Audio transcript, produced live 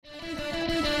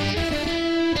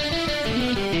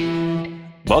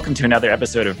Welcome to another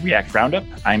episode of React Roundup.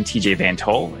 I'm TJ Van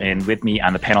Tol, and with me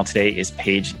on the panel today is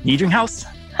Paige Niedringhaus.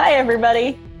 Hi,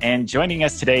 everybody. And joining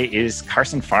us today is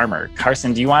Carson Farmer.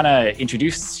 Carson, do you want to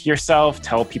introduce yourself,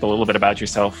 tell people a little bit about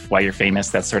yourself, why you're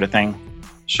famous, that sort of thing?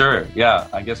 Sure. Yeah.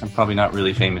 I guess I'm probably not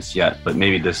really famous yet, but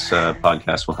maybe this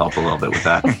podcast will help a little bit with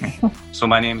that. So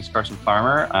my name is Carson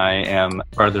Farmer. I am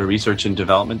part of the research and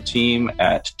development team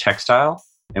at Textile,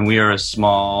 and we are a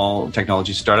small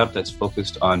technology startup that's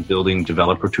focused on building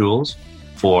developer tools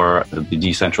for the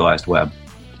decentralized web.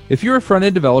 If you're a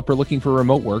front-end developer looking for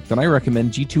remote work, then I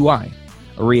recommend G2I,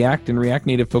 a React and React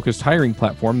Native focused hiring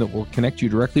platform that will connect you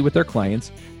directly with their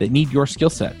clients that need your skill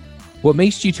set. What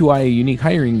makes G2I a unique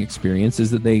hiring experience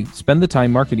is that they spend the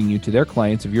time marketing you to their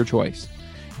clients of your choice.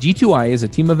 G2I is a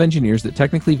team of engineers that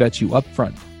technically vets you up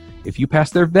front. If you pass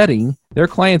their vetting, their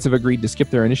clients have agreed to skip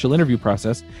their initial interview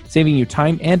process, saving you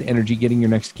time and energy getting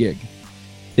your next gig.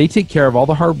 They take care of all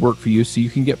the hard work for you so you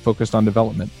can get focused on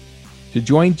development. To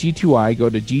join G2I,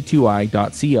 go to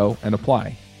g2i.co and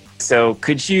apply. So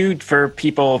could you, for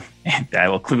people, and I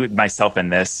will include myself in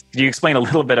this, could you explain a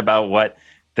little bit about what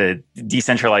the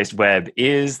decentralized web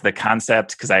is, the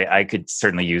concept? Because I could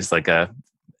certainly use like a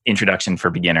introduction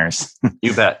for beginners.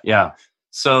 You bet. Yeah.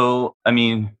 So,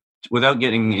 without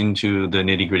getting into the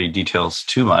nitty-gritty details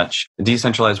too much, the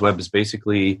decentralized web is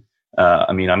basically,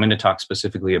 I'm going to talk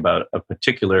specifically about a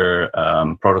particular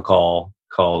protocol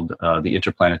called the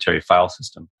Interplanetary File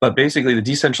System. But basically, the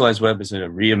decentralized web is a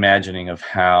reimagining of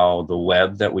how the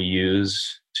web that we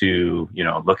use to,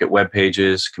 look at web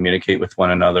pages, communicate with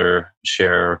one another,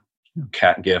 share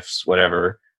cat GIFs,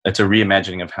 whatever. It's a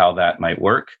reimagining of how that might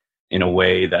work in a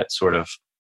way that sort of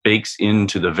bakes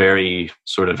into the very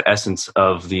sort of essence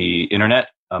of the internet,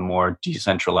 a more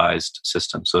decentralized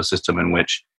system. So a system in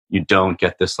which you don't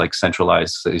get this like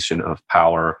centralization of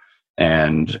power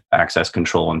and access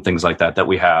control and things like that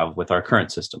we have with our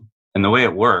current system. And the way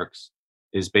it works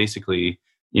is basically,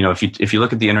 if you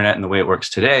look at the internet and the way it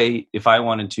works today, if I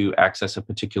wanted to access a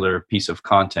particular piece of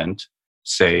content,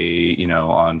 say,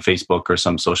 on Facebook or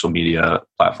some social media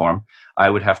platform, I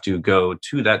would have to go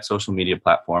to that social media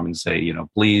platform and say,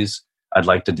 please, I'd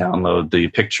like to download the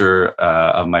picture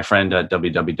of my friend at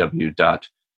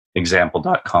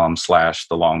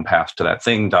www.example.com/the long path to that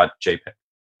thing.jpg.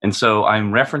 And so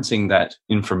I'm referencing that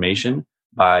information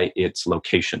by its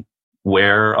location,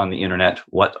 where on the internet,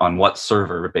 on what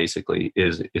server basically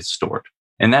is stored.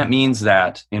 And that means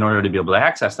that in order to be able to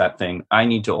access that thing, I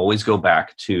need to always go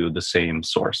back to the same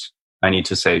source. I need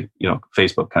to say,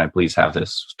 Facebook, can I please have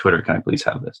this? Twitter, can I please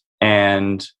have this?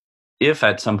 And if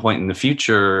at some point in the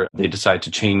future, they decide to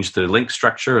change the link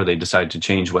structure or they decide to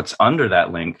change what's under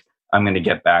that link, I'm going to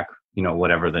get back,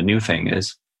 whatever the new thing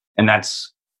is. And that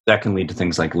can lead to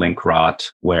things like link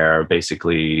rot, where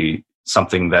basically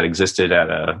something that existed at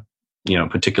a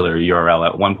particular URL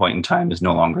at one point in time is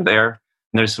no longer there.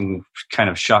 And there's some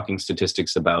kind of shocking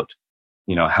statistics about,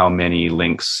 how many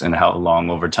links and how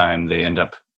long over time they end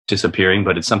up disappearing.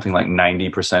 But it's something like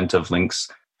 90% of links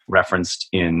referenced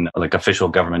in like official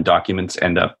government documents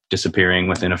end up disappearing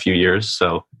within a few years.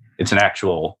 So it's an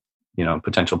actual,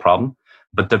 potential problem.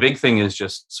 But the big thing is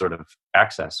just sort of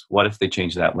access. What if they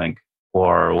change that link?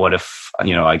 Or what if,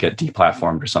 I get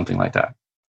deplatformed or something like that?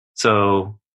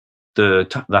 So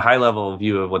the high level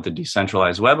view of what the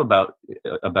decentralized web about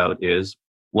is,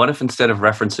 what if instead of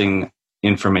referencing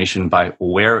information by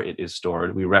where it is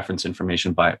stored, we reference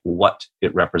information by what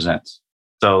it represents?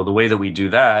 So the way that we do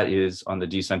that is on the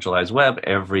decentralized web,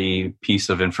 every piece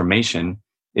of information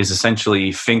is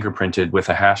essentially fingerprinted with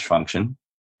a hash function.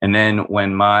 And then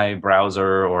when my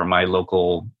browser or my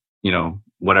local,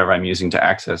 whatever I'm using to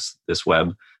access this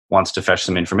web wants to fetch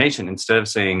some information, instead of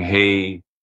saying, hey,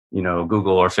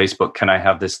 Google or Facebook, can I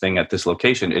have this thing at this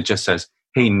location? It just says,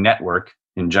 hey, network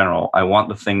in general, I want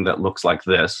the thing that looks like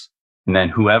this. And then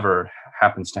whoever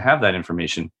happens to have that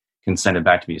information can send it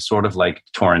back to me, sort of like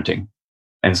torrenting.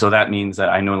 And so that means that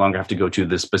I no longer have to go to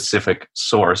the specific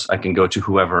source. I can go to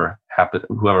whoever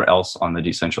else on the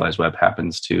decentralized web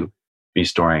happens to be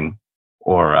storing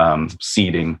or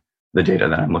seeding the data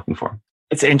that I'm looking for.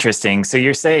 It's interesting. So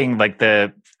you're saying like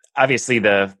obviously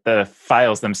the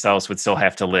files themselves would still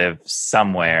have to live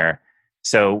somewhere.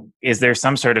 So is there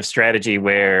some sort of strategy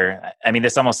where,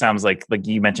 this almost sounds like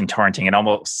you mentioned torrenting. It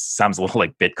almost sounds a little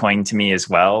like Bitcoin to me as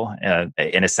well,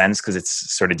 in a sense, because it's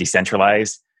sort of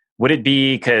decentralized. Would it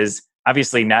be, because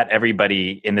obviously not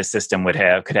everybody in the system could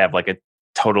have like a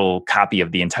total copy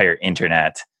of the entire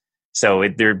internet. So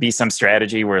there'd be some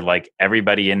strategy where like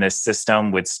everybody in this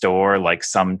system would store like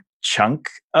some chunk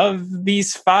of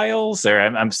these files? Or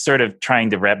I'm sort of trying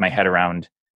to wrap my head around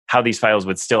how these files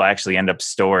would still actually end up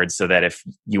stored, so that if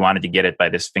you wanted to get it by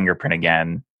this fingerprint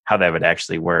again, how that would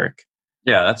actually work.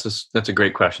 Yeah, that's a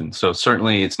great question. So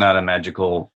certainly it's not a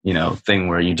magical, thing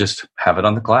where you just have it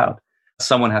on the cloud.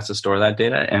 Someone has to store that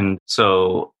data. And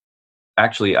so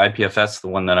actually IPFS, the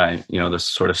one that the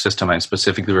sort of system I'm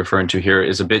specifically referring to here,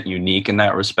 is a bit unique in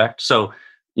that respect. So,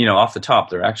 off the top,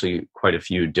 there are actually quite a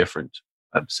few different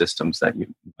systems that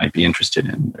you might be interested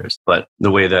in. But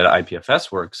the way that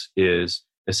IPFS works is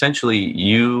essentially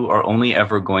you are only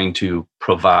ever going to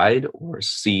provide or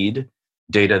seed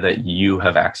data that you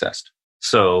have accessed.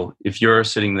 So if you're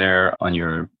sitting there on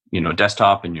your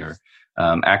desktop and you're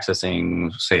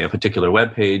accessing, say, a particular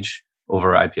web page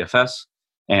over IPFS,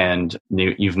 and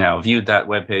you've now viewed that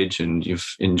web page and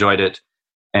you've enjoyed it,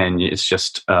 and it's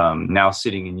just now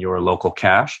sitting in your local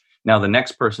cache. Now the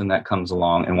next person that comes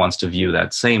along and wants to view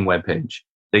that same web page,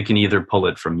 they can either pull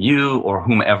it from you or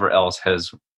whomever else has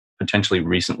potentially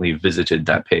recently visited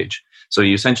that page. So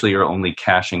you essentially are only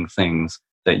caching things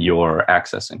that you're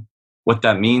accessing. What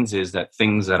that means is that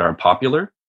things that are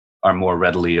popular are more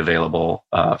readily available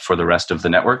for the rest of the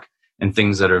network, and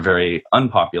things that are very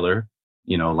unpopular,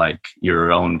 like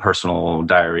your own personal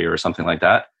diary or something like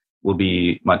that, will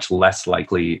be much less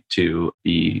likely to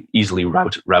be easily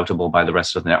routable by the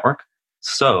rest of the network.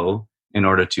 So in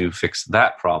order to fix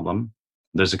that problem,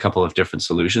 there's a couple of different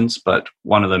solutions, but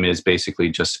one of them is basically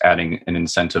just adding an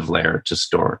incentive layer to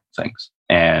store things.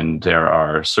 And there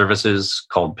are services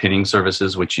called pinning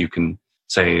services, which you can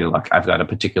say, like, I've got a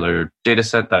particular data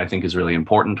set that I think is really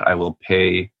important. I will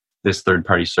pay this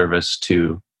third-party service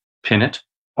to pin it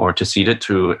or to seed it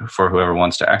for whoever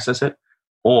wants to access it.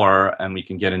 Or, and we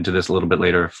can get into this a little bit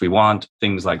later if we want,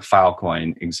 things like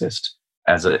Filecoin exist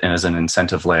as an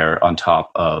incentive layer on top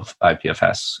of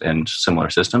IPFS and similar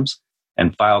systems.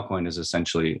 And Filecoin is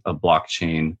essentially a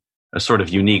blockchain, a sort of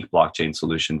unique blockchain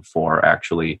solution for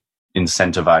actually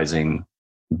incentivizing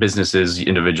businesses,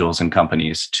 individuals, and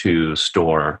companies to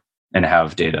store and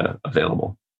have data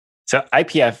available. So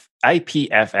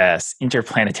IPFS,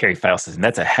 Interplanetary File System,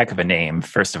 that's a heck of a name,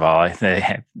 first of all. I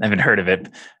haven't heard of it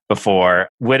before.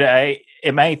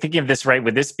 Am I thinking of this right?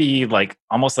 Would this be like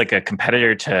almost like a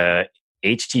competitor to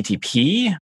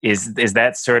HTTP? Is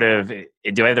that sort of,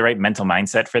 do I have the right mental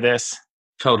mindset for this?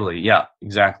 Totally. Yeah,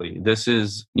 exactly. This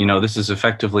is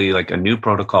effectively like a new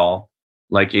protocol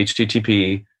like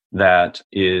HTTP that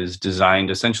is designed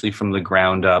essentially from the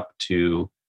ground up to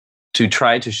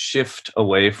try to shift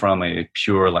away from a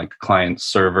pure like client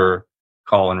server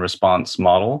call and response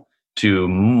model to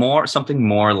something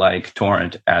more like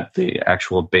torrent at the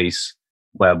actual base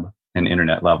web and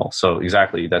internet level. So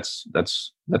exactly, that's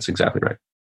exactly right.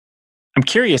 I'm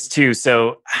curious too.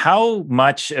 So how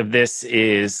much of this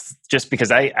is, just because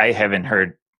I haven't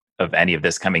heard of any of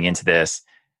this coming into this,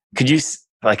 could you,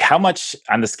 like, how much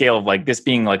on the scale of like this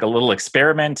being like a little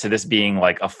experiment to this being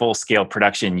like a full scale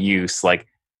production use, like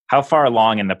how far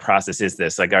along in the process is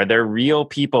this? Like, are there real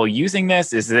people using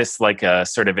this? Is this like a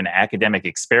sort of an academic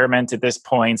experiment at this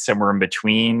point, somewhere in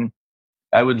between?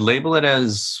 I would label it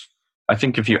as, I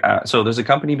think so there's a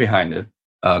company behind it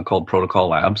called Protocol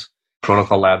Labs.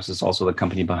 Protocol Labs is also the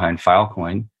company behind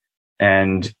Filecoin.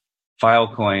 And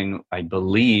Filecoin, I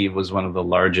believe, was one of the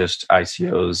largest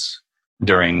ICOs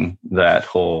during that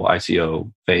whole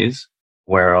ICO phase,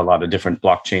 where a lot of different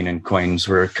blockchain and coins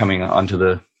were coming onto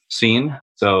the scene.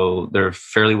 So they're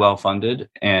fairly well funded.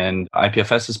 And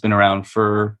IPFS has been around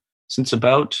since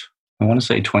about, I want to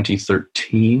say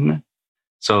 2013.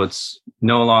 So it's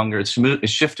no longer, it's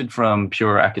shifted from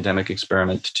pure academic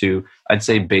experiment to, I'd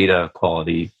say, beta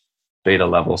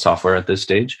level software at this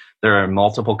stage. There are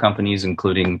multiple companies,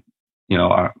 including,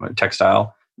 our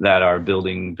Textile, that are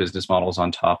building business models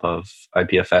on top of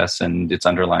IPFS and its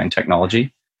underlying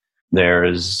technology.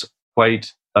 There's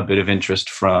quite a bit of interest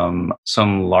from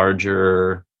some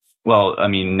larger,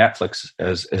 Netflix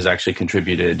has actually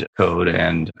contributed code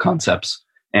and concepts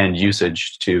and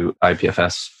usage to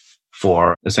IPFS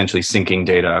for essentially syncing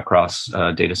data across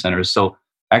data centers. So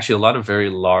actually a lot of very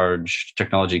large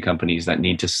technology companies that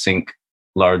need to sync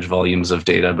large volumes of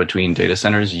data between data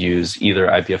centers use either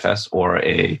IPFS or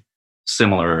a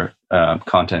similar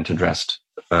content addressed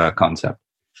concept,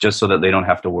 just so that they don't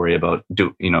have to worry about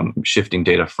shifting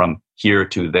data from here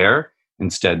to there.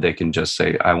 Instead, they can just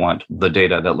say, I want the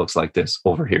data that looks like this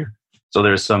over here. So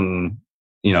there's some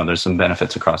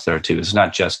benefits across there too. It's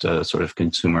not just a sort of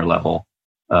consumer level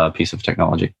piece of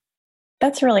technology.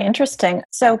 That's really interesting.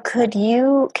 So can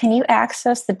you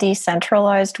access the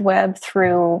decentralized web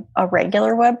through a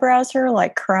regular web browser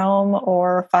like Chrome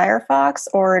or Firefox,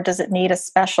 or does it need a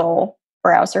special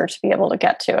browser to be able to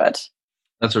get to it?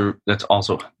 That's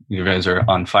also, you guys are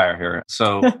on fire here.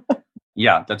 So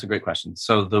yeah, that's a great question.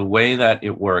 So the way that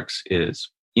it works is,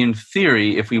 in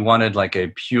theory, if we wanted like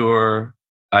a pure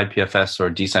IPFS or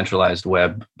decentralized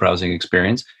web browsing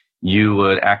experience, you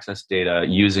would access data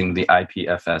using the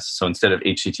IPFS. So instead of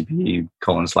HTTP : /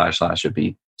 would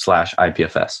be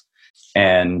 /IPFS.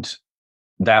 And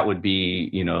that would be,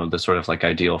 the sort of like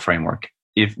ideal framework.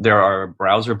 If there are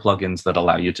browser plugins that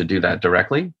allow you to do that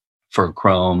directly for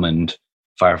Chrome and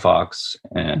Firefox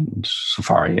and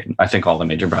Safari, I think all the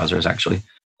major browsers actually.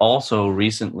 Also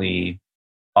recently,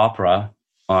 Opera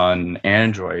on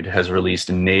Android has released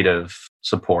native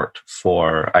support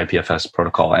for IPFS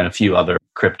protocol and a few other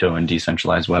crypto and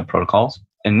decentralized web protocols.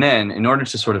 And then in order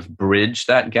to sort of bridge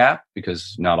that gap,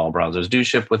 because not all browsers do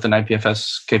ship with an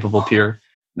IPFS capable peer,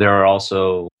 there are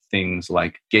also things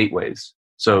like gateways.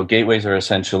 So gateways are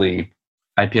essentially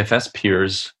IPFS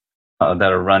peers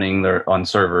that are running on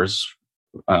servers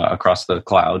across the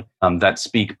cloud that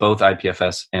speak both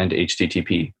IPFS and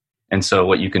HTTP. And so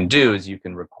what you can do is you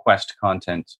can request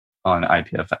content on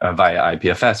via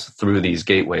IPFS through these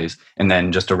gateways, and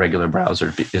then just a regular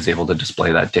browser is able to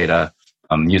display that data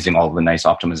using all the nice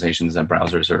optimizations that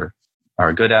browsers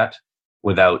are good at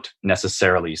without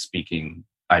necessarily speaking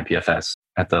IPFS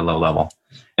at the low level.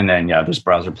 And then, there's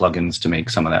browser plugins to make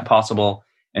some of that possible.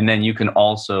 And then you can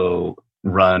also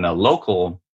run a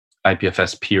local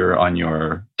IPFS peer on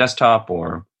your desktop,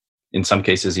 or in some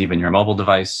cases, even your mobile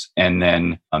device. And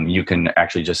then you can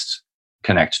actually just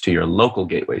connect to your local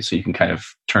gateway. So you can kind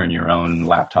of turn your own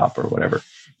laptop or whatever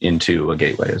into a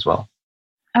gateway as well.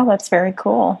 Oh, that's very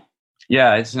cool.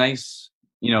 Yeah, it's nice.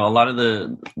 A lot of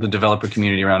the developer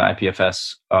community around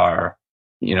IPFS are,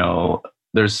 we're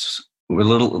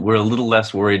a little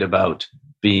less worried about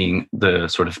being the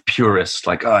sort of purist,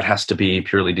 like, it has to be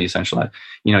purely decentralized.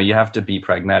 You have to be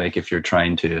pragmatic if you're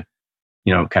trying to,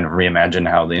 kind of reimagine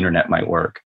how the internet might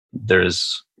work.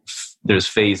 There's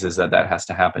phases that has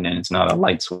to happen, and it's not a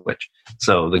light switch.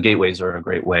 So the gateways are a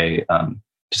great way to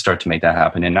start to make that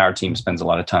happen. And our team spends a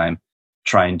lot of time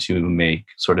trying to make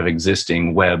sort of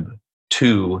existing Web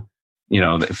 2,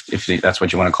 if that's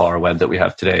what you want to call our web that we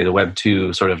have today, the Web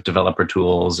 2 sort of developer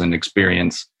tools and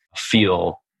experience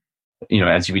feel,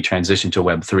 as we transition to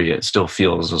Web 3, it still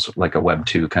feels like a Web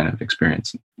 2 kind of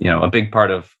experience. A big part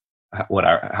of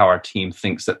how our team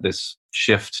thinks that this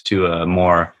shift to a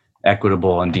more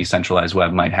equitable and decentralized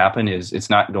web might happen is it's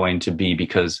not going to be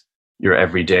because your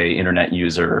everyday internet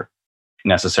user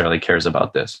necessarily cares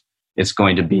about this. It's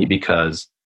going to be because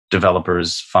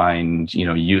developers find,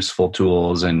 useful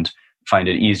tools and find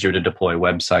it easier to deploy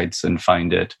websites and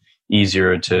find it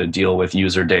easier to deal with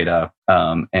user data,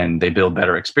 and they build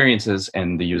better experiences,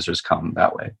 and the users come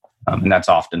that way. And that's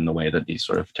often the way that these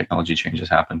sort of technology changes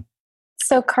happen.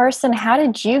 So Carson, how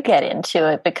did you get into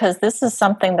it? Because this is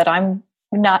something that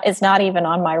it's not even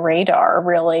on my radar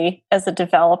really as a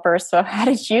developer. So how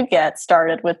did you get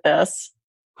started with this?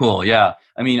 Cool. Yeah.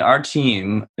 I mean, our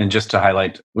team, and just to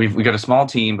highlight, we've got a small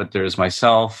team, but there's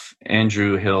myself,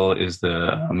 Andrew Hill is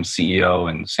the CEO,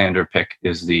 and Sander Pick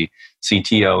is the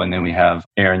CTO. And then we have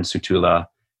Aaron Sutula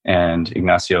and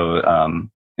Ignacio.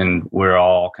 And we're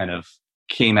all kind of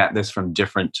came at this from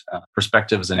different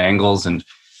perspectives and angles.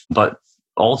 But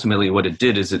ultimately what it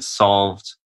did is it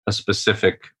solved a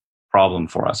specific problem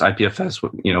for us. IPFS,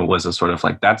 was a sort of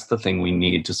like, that's the thing we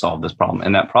need to solve this problem.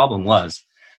 And that problem was,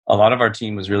 a lot of our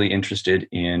team was really interested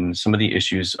in some of the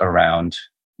issues around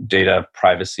data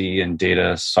privacy and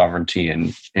data sovereignty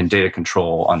and data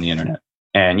control on the internet.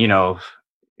 And,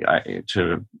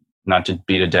 not to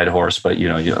beat a dead horse, but,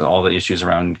 all the issues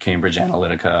around Cambridge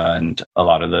Analytica and a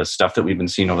lot of the stuff that we've been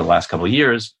seeing over the last couple of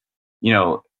years,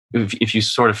 if you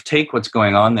sort of take what's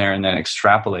going on there and then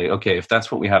extrapolate, okay, if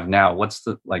that's what we have now,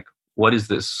 what is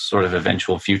this sort of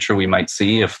eventual future we might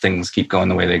see if things keep going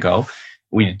the way they go?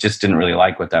 We just didn't really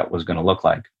like what that was going to look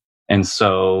like. And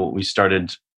so we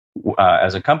started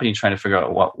as a company trying to figure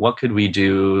out what could we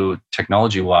do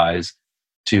technology-wise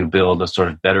to build a sort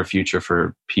of better future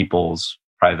for people's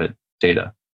private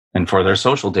data and for their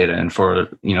social data and for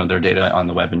their data on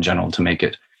the web in general, to make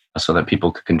it so that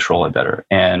people could control it better.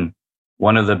 And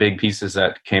one of the big pieces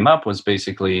that came up was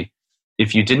basically,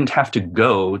 if you didn't have to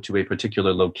go to a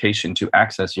particular location to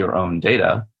access your own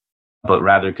data, but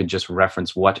rather could just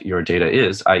reference what your data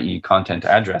is, i.e. content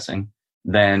addressing,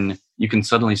 then you can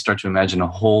suddenly start to imagine a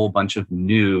whole bunch of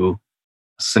new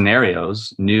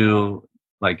scenarios, new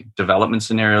development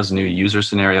scenarios, new user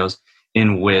scenarios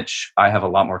in which I have a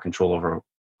lot more control over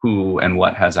who and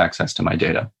what has access to my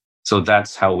data. So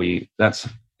that's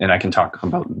and I can talk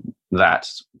about that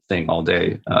thing all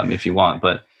day if you want,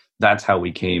 but that's how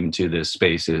we came to this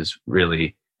space, is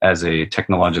really as a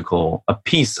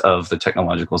piece of the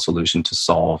technological solution to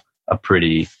solve a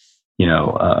pretty,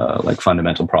 like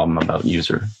fundamental problem about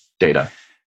user data.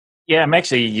 Yeah,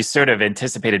 you sort of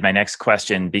anticipated my next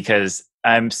question, because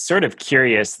I'm sort of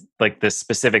curious, like the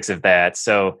specifics of that.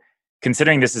 So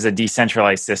considering this is a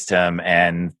decentralized system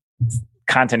and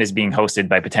content is being hosted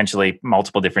by potentially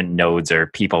multiple different nodes or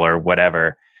people or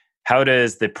whatever, how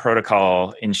does the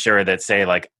protocol ensure that, say,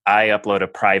 like I upload a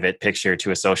private picture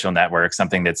to a social network,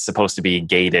 something that's supposed to be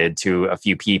gated to a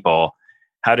few people?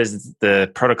 How does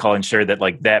the protocol ensure that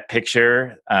like that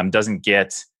picture doesn't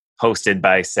get hosted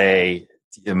by, say,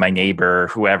 my neighbor,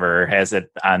 whoever has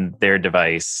it on their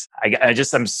device?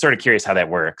 I'm sort of curious how that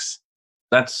works.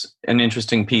 That's an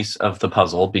interesting piece of the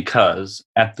puzzle, because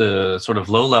at the sort of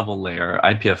low-level layer,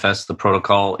 IPFS, the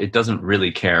protocol, it doesn't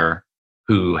really care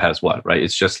who has what, right?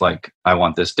 It's just like, I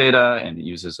want this data, and it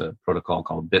uses a protocol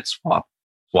called BitSwap,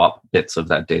 swap bits of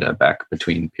that data back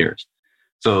between peers.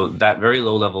 So that very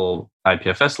low-level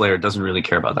IPFS layer doesn't really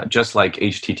care about that, just like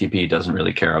HTTP doesn't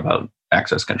really care about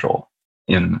access control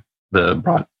in the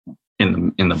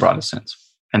broadest sense.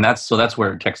 And that's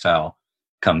where Textile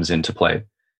comes into play.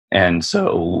 And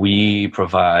so we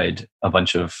provide a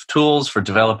bunch of tools for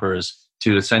developers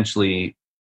to essentially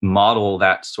model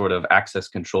that sort of access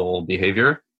control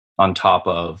behavior on top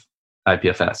of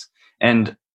IPFS.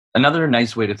 And another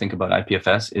nice way to think about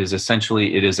IPFS is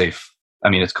essentially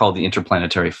it's called the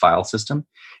Interplanetary File System.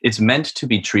 It's meant to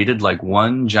be treated like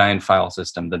one giant file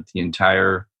system that the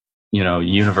entire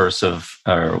universe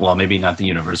well, maybe not the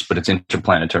universe, but it's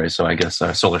interplanetary, so I guess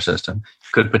our solar system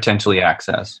could potentially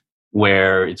access,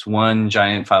 where it's one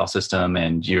giant file system,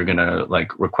 and you're going to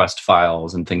like request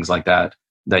files and things like that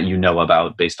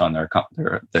about based on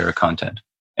their content.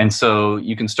 And so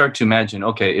you can start to imagine,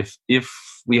 okay, if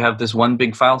we have this one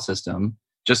big file system,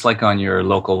 just like on your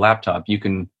local laptop, you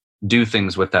can do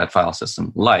things with that file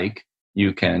system, like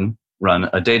you can run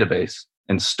a database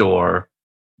and store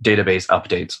database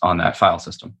updates on that file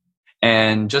system.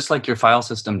 And just like your file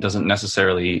system doesn't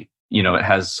necessarily, it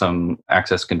has some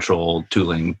access control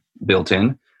tooling built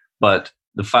in, but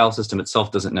the file system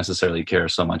itself doesn't necessarily care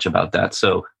so much about that.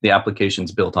 So the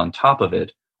applications built on top of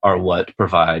it are what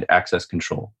provide access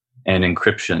control and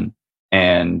encryption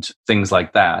and things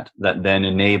like that then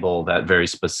enable that very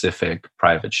specific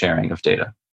private sharing of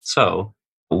data. So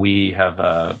we have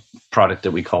a product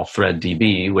that we call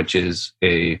ThreadDB, which is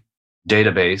a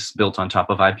database built on top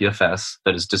of IPFS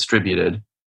that is distributed,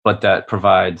 but that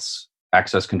provides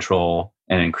access control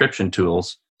and encryption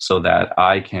tools so that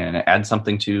I can add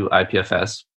something to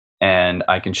IPFS and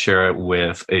I can share it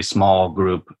with a small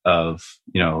group of,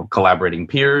 collaborating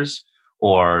peers,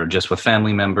 or just with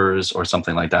family members or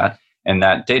something like that. And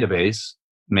that database,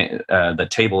 the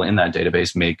table in that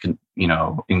database may,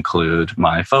 include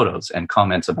my photos and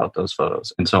comments about those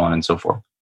photos and so on and so forth.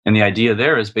 And the idea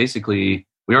there is basically,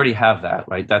 we already have that,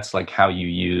 right? That's like how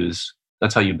you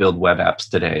build web apps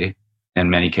today. In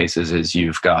many cases is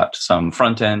you've got some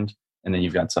front end, and then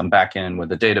you've got some back end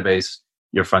with a database.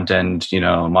 Your front end,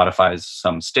 modifies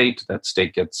some state. That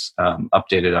state gets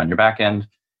updated on your back end,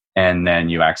 and then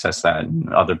you access that,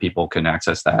 and other people can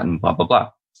access that, and blah, blah, blah.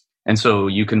 And so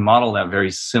you can model that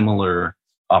very similar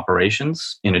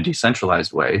operations in a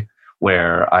decentralized way,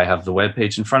 where I have the web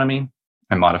page in front of me,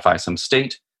 I modify some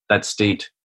state, that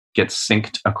state gets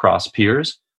synced across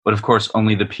peers, but of course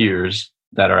only the peers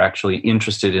that are actually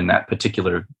interested in that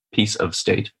particular piece of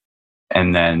state,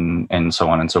 and so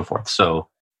on and so forth. So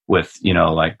with,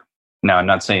 now I'm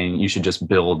not saying you should just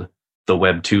build the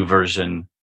Web 2 version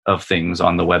of things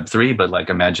on the Web 3, but like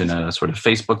imagine a sort of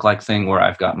Facebook-like thing where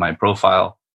I've got my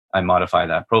profile, I modify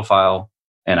that profile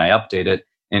and I update it.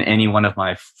 And any one of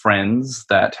my friends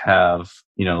that have,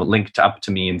 linked up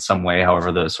to me in some way,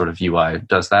 however the sort of UI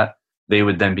does that, they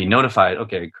would then be notified,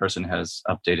 okay, Carson has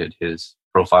updated his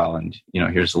profile and,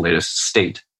 here's the latest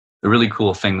state. The really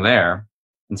cool thing there,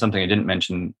 and something I didn't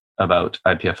mention about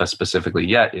IPFS specifically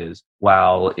yet, is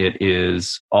while it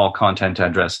is all content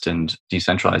addressed and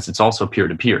decentralized, it's also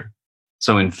peer-to-peer.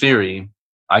 So in theory,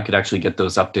 I could actually get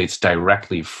those updates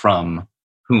directly from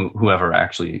whoever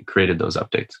actually created those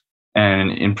updates.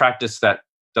 And in practice, that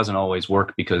doesn't always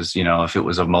work because, if it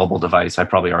was a mobile device, I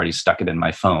probably already stuck it in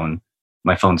my phone.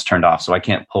 My phone's turned off, so I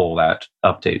can't pull that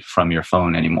update from your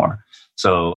phone anymore.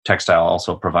 So Textile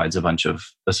also provides a bunch of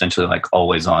essentially like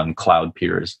always-on cloud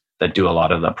peers that do a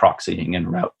lot of the proxying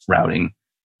and routing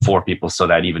for people, so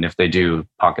that even if they do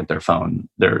pocket their phone,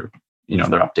 their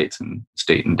updates and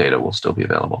state and data will still be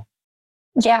available.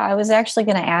 Yeah, I was actually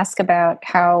going to ask about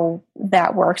how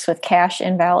that works with cache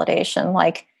invalidation.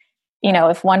 Like,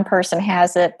 if one person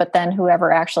has it, but then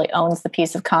whoever actually owns the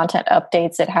piece of content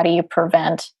updates it, how do you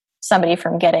prevent somebody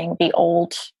from getting the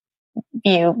old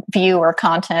view or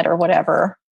content or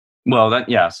whatever? Well,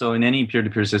 so in any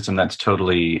peer-to-peer system, that's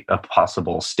totally a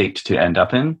possible state to end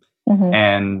up in. Mm-hmm.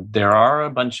 And there are a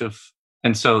bunch of,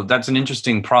 and so that's an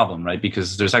interesting problem, right?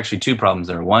 Because there's actually two problems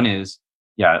there. One is,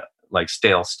 like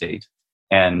stale state.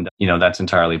 And, that's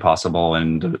entirely possible.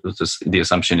 And the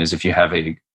assumption is if you have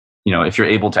if you're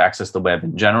able to access the web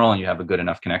in general and you have a good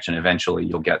enough connection, eventually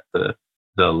you'll get the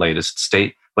latest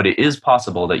state. But it is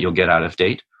possible that you'll get out of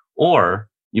date, or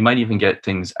you might even get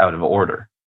things out of order.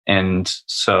 And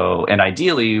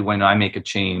ideally, when I make a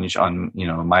change on,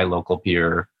 my local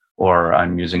peer, or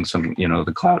I'm using some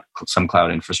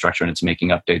cloud infrastructure and it's making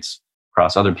updates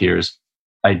across other peers,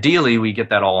 ideally we get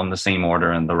that all in the same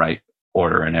order and the right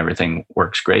order and everything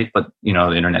works great. But, the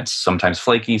internet's sometimes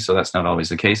flaky, so that's not always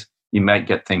the case. You might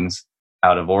get things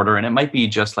out of order, and it might be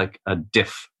just like a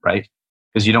diff, right?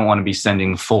 Because you don't want to be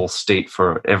sending full state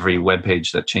for every web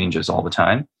page that changes all the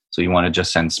time. So you want to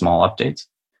just send small updates.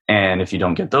 And if you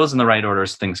don't get those in the right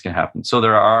orders, things can happen. So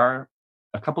there are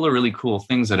a couple of really cool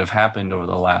things that have happened over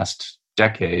the last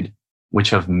decade, which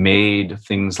have made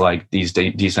things like these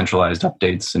decentralized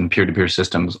updates and peer-to-peer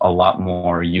systems a lot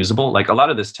more usable. Like a lot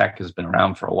of this tech has been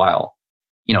around for a while.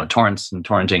 Torrents and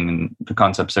torrenting and the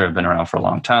concepts there have been around for a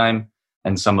long time.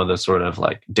 And some of the sort of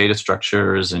like data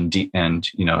structures and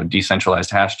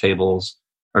decentralized hash tables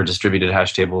or distributed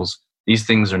hash tables, these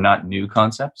things are not new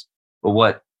concepts. But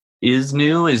what is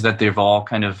new is that they've all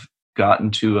kind of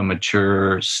gotten to a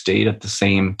mature state at the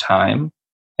same time,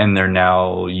 and they're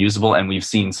now usable. And we've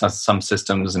seen some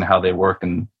systems and how they work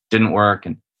and didn't work.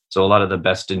 And so a lot of the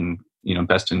best in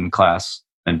class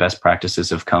and best practices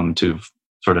have come to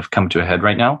a head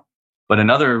right now. But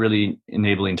another really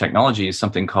enabling technology is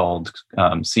something called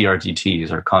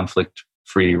CRDTs, or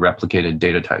conflict-free replicated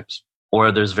data types.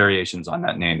 Or there's variations on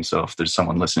that name. So if there's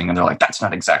someone listening and they're like, that's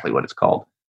not exactly what it's called.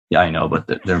 Yeah, I know, but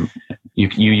you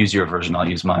use your version, I'll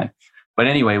use mine. But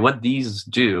anyway, what these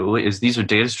do is these are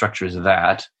data structures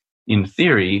that, in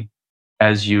theory,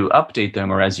 as you update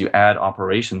them or as you add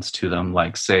operations to them,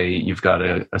 like say you've got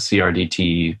a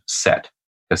CRDT set,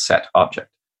 a set object.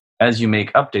 As you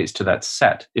make updates to that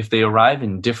set, if they arrive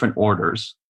in different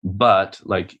orders, but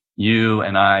like you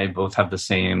and I both have the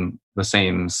same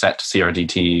set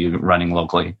CRDT running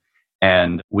locally,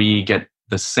 and we get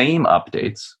the same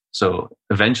updates, so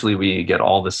eventually we get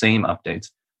all the same updates,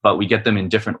 but we get them in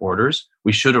different orders,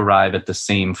 we should arrive at the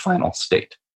same final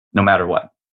state, no matter what.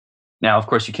 Now, of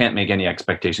course, you can't make any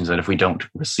expectations that if we don't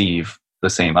receive the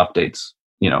same updates,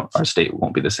 our state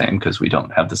won't be the same because we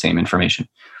don't have the same information.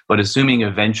 But assuming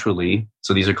eventually,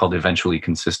 so these are called eventually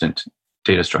consistent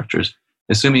data structures,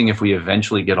 assuming if we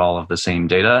eventually get all of the same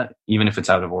data, even if it's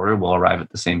out of order, we'll arrive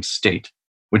at the same state,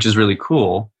 which is really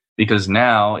cool because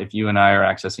now if you and I are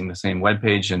accessing the same web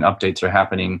page and updates are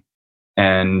happening,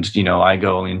 and I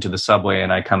go into the subway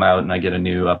and I come out and I get a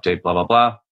new update, blah, blah,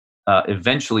 blah,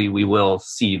 eventually we will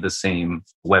see the same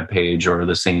web page or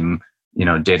the same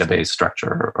database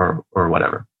structure or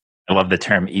whatever. I love the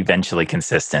term eventually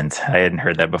consistent. I hadn't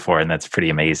heard that before, and that's pretty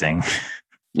amazing.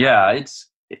 Yeah,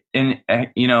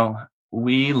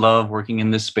 we love working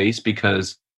in this space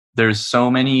because there's so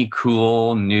many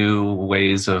cool new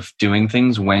ways of doing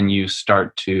things when you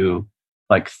start to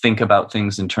like think about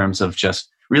things in terms of just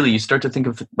really, you start to think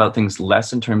about things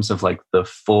less in terms of like the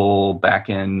full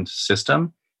back-end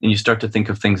system, and you start to think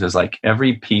of things as like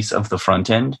every piece of the front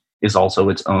end is also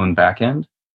its own back end.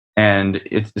 And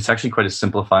it's actually quite a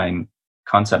simplifying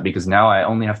concept because now I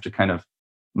only have to kind of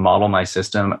model my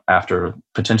system after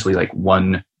potentially like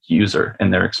one user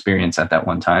and their experience at that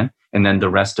one time. And then the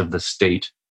rest of the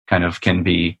state kind of can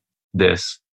be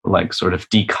this like sort of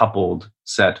decoupled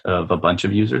set of a bunch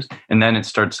of users. And then it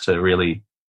starts to really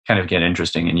kind of get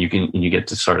interesting. And you get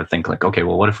to sort of think like, okay,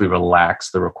 well, what if we relax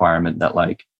the requirement that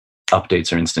like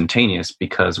updates are instantaneous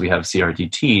because we have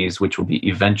CRDTs, which will be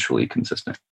eventually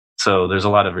consistent. So there's a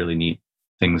lot of really neat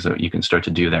things that you can start to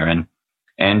do there. And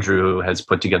Andrew has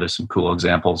put together some cool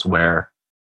examples where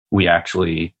we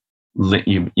actually,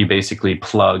 you basically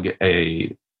plug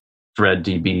a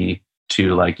ThreadDB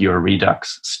to like your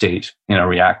Redux state in a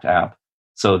React app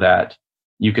so that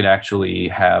you could actually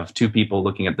have two people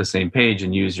looking at the same page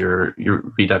and use your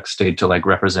Redux state to like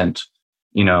represent,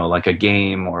 like a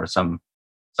game or some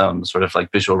sort of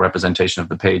like visual representation of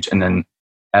the page. And then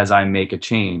as I make a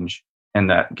change and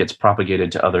that gets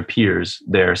propagated to other peers,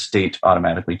 their state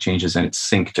automatically changes and it's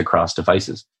synced across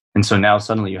devices. And so now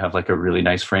suddenly you have like a really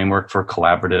nice framework for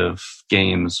collaborative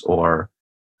games or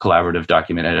collaborative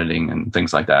document editing and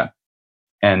things like that.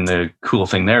 And the cool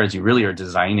thing there is you really are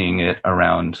designing it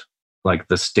around like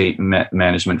the state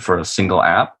management for a single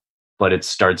app, but it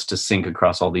starts to sync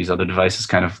across all these other devices,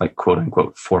 kind of like quote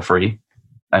unquote for free.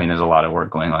 I mean, there's a lot of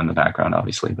work going on in the background,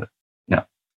 obviously, but yeah.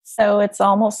 So it's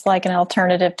almost like an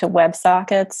alternative to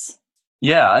WebSockets.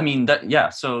 Yeah, I mean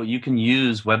So you can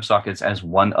use WebSockets as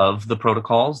one of the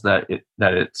protocols that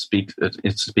it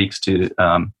speaks to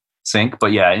sync.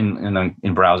 But yeah,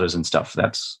 in browsers and stuff,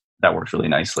 that works really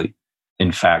nicely.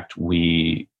 In fact,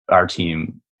 our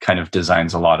team kind of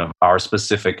designs a lot of our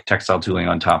specific textile tooling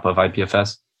on top of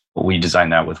IPFS. But we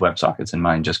design that with WebSockets in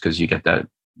mind, just because you get that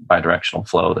bidirectional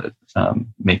flow that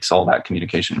makes all that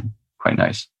communication quite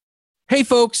nice. Hey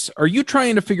folks, are you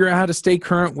trying to figure out how to stay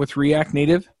current with React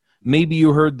Native? Maybe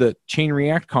you heard the Chain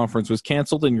React conference was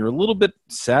canceled and you're a little bit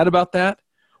sad about that.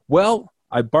 Well,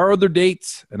 I borrowed their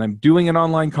dates and I'm doing an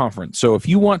online conference. So if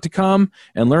you want to come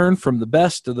and learn from the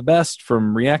best of the best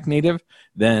from React Native,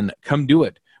 then come do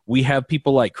it. We have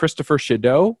people like Christopher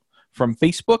Shadow from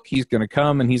Facebook. He's going to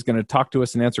come and he's going to talk to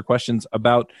us and answer questions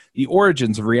about the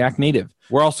origins of React Native.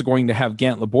 We're also going to have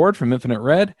Gant Laborde from Infinite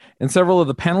Red and several of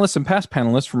the panelists and past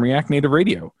panelists from React Native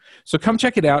Radio. So come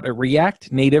check it out at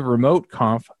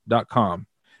reactnativeremoteconf.com.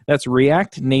 That's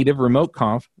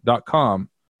reactnativeremoteconf.com.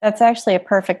 That's actually a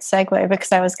perfect segue,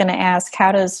 because I was going to ask,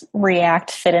 how does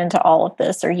React fit into all of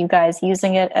this? Are you guys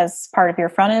using it as part of your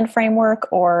front-end framework,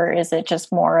 or is it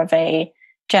just more of a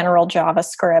general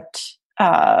JavaScript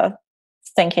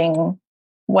thinking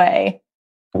way?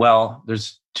 Well,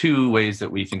 there's two ways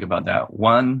that we think about that.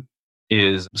 One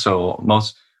is,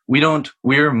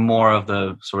 we're more of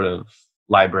the sort of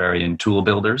library and tool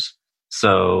builders.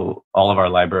 So all of our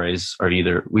libraries are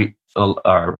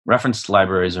our reference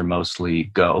libraries are mostly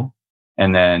Go.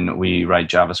 And then we write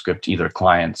JavaScript, either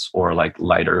clients or like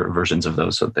lighter versions of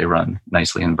those so that they run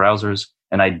nicely in browsers,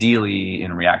 and ideally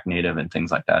in React Native and things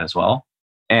like that as well.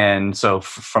 And so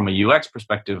from a UX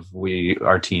perspective,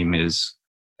 our team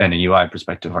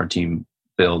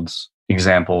builds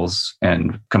examples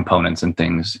and components and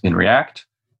things in React.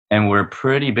 And we're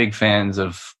pretty big fans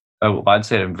I'd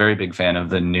say I'm a very big fan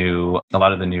of a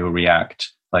lot of the new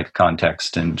React, like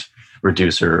context and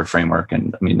reducer framework.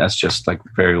 And I mean, that's just like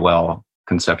very well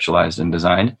conceptualized and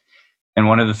designed. And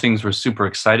one of the things we're super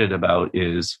excited about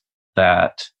is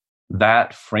that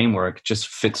framework just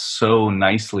fits so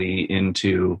nicely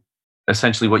into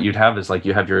essentially what you'd have is like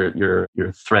you have your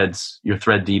threads, your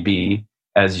thread DB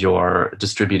as your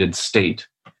distributed state,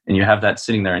 and you have that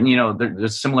sitting there. And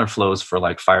there's similar flows for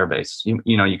like Firebase.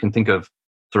 You can think of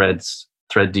thread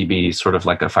DB sort of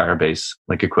like a Firebase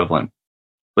like equivalent,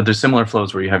 but there's similar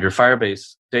flows where you have your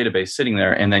Firebase database sitting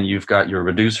there, and then you've got your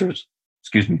reducers.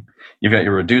 You've got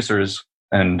your reducers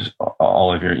and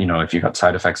all of your, if you've got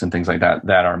side effects and things like that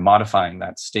are modifying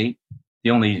that state.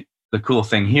 The cool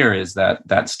thing here is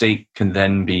that state can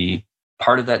then be,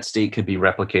 part of that state could be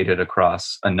replicated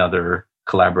across another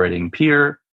collaborating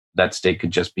peer. That state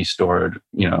could just be stored,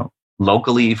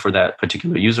 locally for that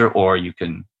particular user, or you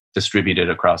can distribute it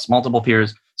across multiple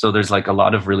peers. So there's like a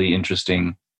lot of really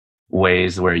interesting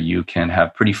ways where you can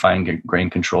have pretty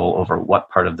fine-grained control over what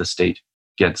part of the state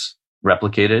gets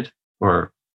replicated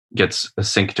or gets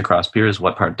synced across peers,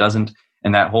 what part doesn't.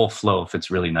 And that whole flow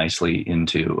fits really nicely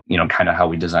into, kind of how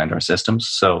we designed our systems.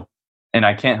 So, and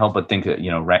I can't help but think that,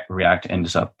 React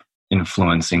ends up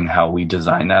influencing how we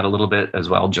design that a little bit as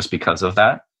well, just because of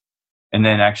that. And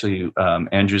then actually,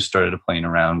 Andrew started playing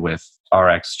around with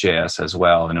RxJS as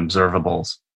well and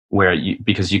observables,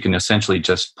 because you can essentially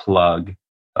just plug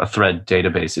a thread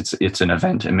database. It's an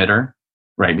event emitter,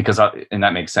 right? And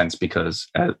that makes sense because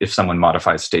if someone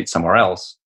modifies state somewhere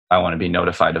else, I want to be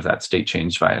notified of that state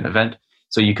change via an event.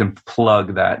 So you can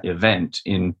plug that event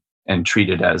in and treat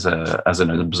it as an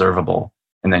observable,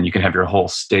 and then you can have your whole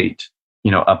state,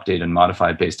 update and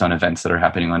modify based on events that are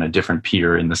happening on a different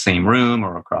peer in the same room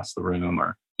or across the room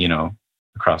or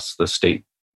across the state.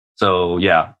 So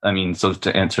yeah, I mean, so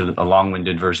to answer a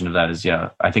long-winded version of that is,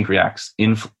 I think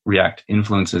React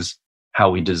influences how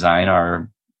we design our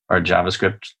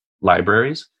JavaScript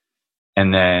libraries.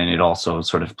 And then it also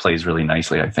sort of plays really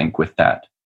nicely, I think, with that,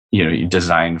 you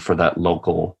design for that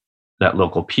local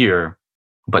peer,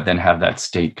 but then have that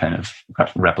state kind of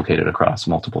replicated across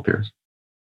multiple peers.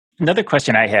 Another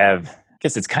question I have, I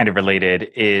guess it's kind of related,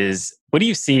 is what do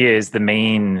you see as the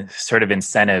main sort of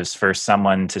incentives for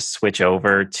someone to switch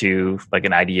over to like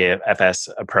an IDFS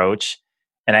approach?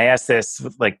 And I ask this,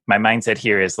 like my mindset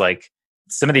here is like,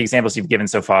 some of the examples you've given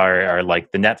so far are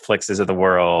like the Netflixes of the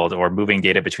world or moving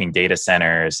data between data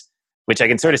centers, which I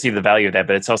can sort of see the value of that,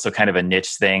 but it's also kind of a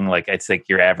niche thing. Like it's like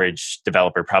your average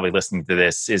developer probably listening to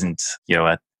this isn't,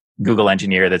 a Google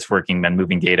engineer that's working on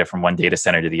moving data from one data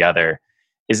center to the other.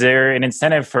 Is there an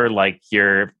incentive for like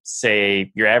your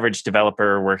average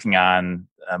developer working on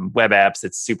web apps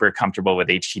that's super comfortable with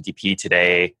HTTP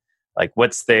today? Like,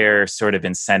 what's their sort of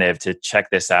incentive to check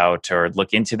this out or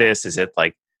look into this? Is it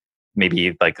like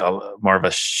maybe like more of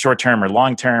a short term or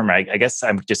long term? I guess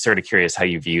I'm just sort of curious how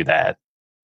you view that.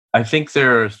 I think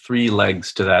there are three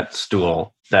legs to that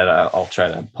stool that I'll try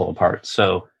to pull apart.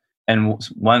 So, and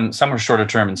some are shorter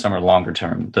term and some are longer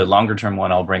term. The longer term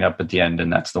one I'll bring up at the end,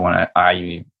 and that's the one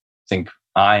I think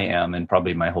I am, and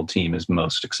probably my whole team is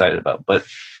most excited about. But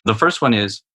the first one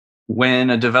is when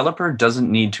a developer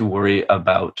doesn't need to worry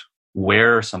about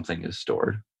where something is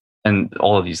stored, and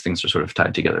all of these things are sort of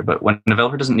tied together. But when a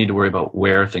developer doesn't need to worry about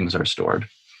where things are stored,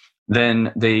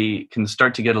 then they can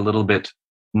start to get a little bit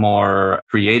more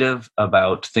creative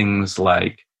about things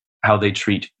like how they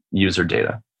treat user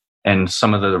data and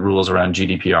some of the rules around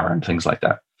GDPR and things like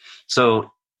that.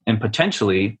 So, and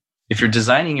potentially, if you're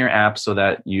designing your app so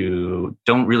that you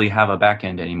don't really have a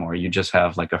backend anymore, you just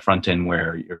have like a front end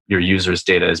where your user's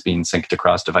data is being synced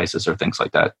across devices or things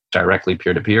like that directly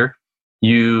peer-to-peer,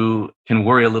 you can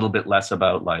worry a little bit less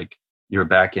about like your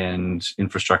backend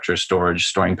infrastructure storage,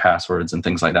 storing passwords and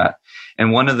things like that.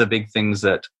 And one of the big things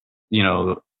that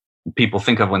people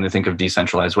think of when they think of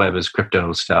decentralized web is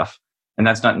crypto stuff. And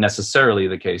that's not necessarily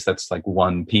the case. That's like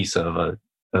one piece or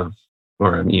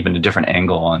even a different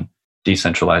angle on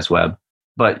decentralized web.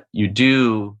 But you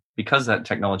do, because that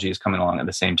technology is coming along at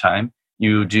the same time,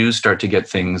 you do start to get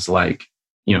things like,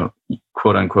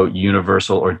 quote unquote,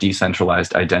 universal or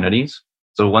decentralized identities.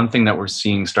 So one thing that we're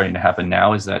seeing starting to happen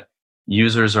now is that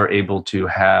users are able to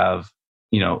have,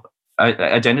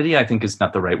 identity, I think is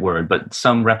not the right word, but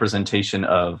some representation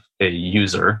of a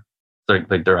user, like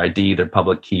their ID, their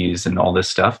public keys, and all this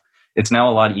stuff. It's now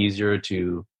a lot easier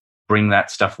to bring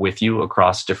that stuff with you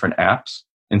across different apps.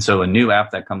 And so a new app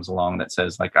that comes along that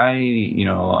says like, I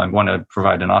want to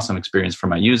provide an awesome experience for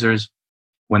my users.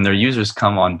 When their users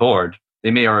come on board,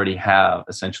 they may already have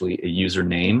essentially a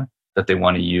username that they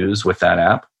want to use with that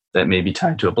app that may be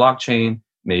tied to a blockchain,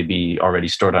 may be already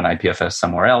stored on IPFS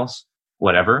somewhere else,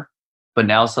 whatever. But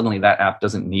now suddenly that app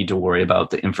doesn't need to worry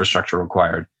about the infrastructure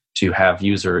required to have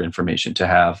user information, to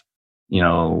have,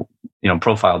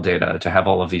 profile data, to have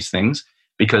all of these things,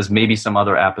 because maybe some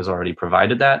other app has already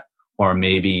provided that, or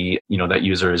maybe, that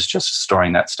user is just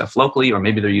storing that stuff locally, or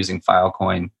maybe they're using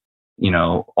Filecoin.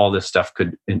 All this stuff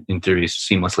could, in theory,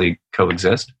 seamlessly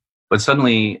coexist. But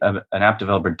suddenly an app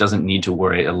developer doesn't need to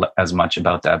worry as much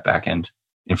about that backend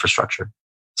infrastructure.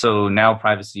 So now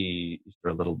privacy is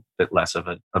a little bit less of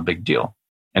a big deal.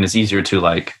 And it's easier to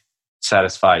like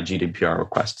satisfy GDPR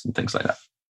requests and things like that.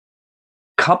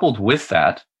 Coupled with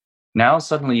that, now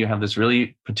suddenly you have this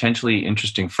really potentially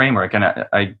interesting framework. And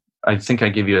I think I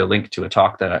gave you a link to a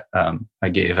talk that I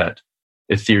gave at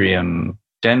Ethereum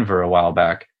Denver a while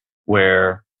back,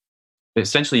 where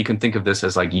essentially you can think of this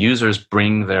as like users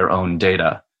bring their own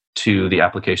data to the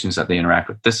applications that they interact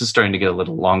with. This is starting to get a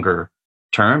little longer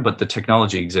term, but the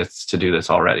technology exists to do this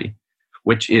already,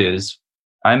 which is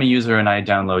I'm a user and I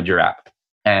download your app.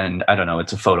 And I don't know,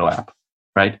 it's a photo app,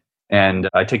 right? And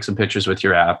I take some pictures with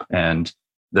your app, and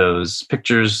those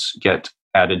pictures get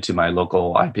added to my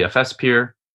local IPFS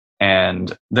peer,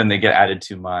 and then they get added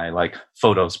to my like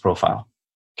photos profile.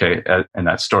 Okay, and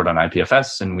that's stored on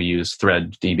IPFS, and we use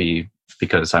ThreadDB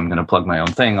because I'm going to plug my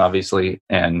own thing, obviously,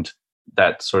 and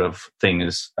that sort of thing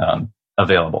is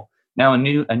available. Now a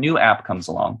new app comes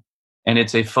along, and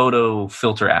it's a photo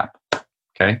filter app.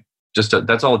 Okay,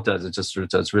 that's all it does. It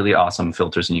does really awesome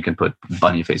filters, and you can put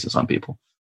bunny faces on people.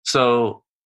 So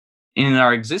in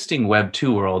our existing Web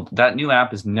 2 world, that new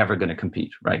app is never going to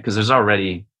compete, right? Because there's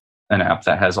already an app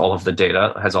that has all of the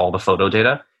data, has all the photo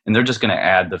data, and they're just going to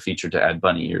add the feature to add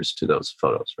bunny ears to those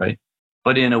photos, right?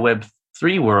 But in a Web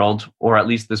 3 world, or at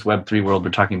least this Web 3 world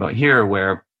we're talking about here,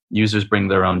 where users bring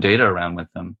their own data around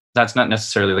with them, that's not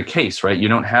necessarily the case, right? You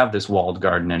don't have this walled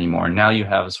garden anymore. Now you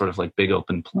have a sort of like big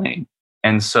open plain.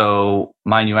 And so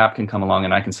my new app can come along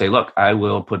and I can say, look, I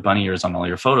will put bunny ears on all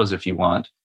your photos if you want.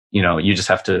 You just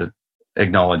have to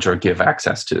acknowledge or give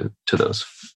access to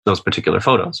those particular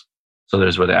photos. So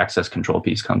there's where the access control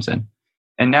piece comes in.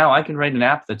 And now I can write an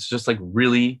app that's just like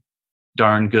really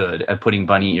darn good at putting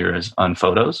bunny ears on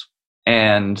photos.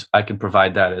 And I can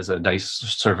provide that as a nice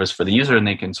service for the user, and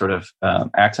they can sort of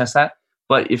access that.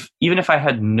 But even if I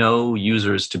had no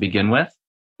users to begin with,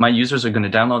 my users are going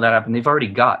to download that app and they've already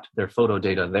got their photo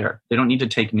data there. They don't need to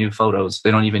take new photos.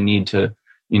 They don't even need to,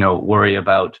 worry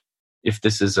about if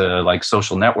this is a like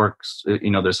social networks,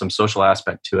 there's some social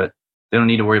aspect to it. They don't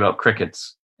need to worry about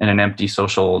crickets in an empty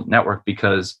social network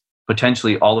because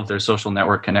potentially all of their social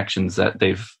network connections that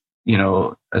they've,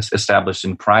 established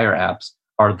in prior apps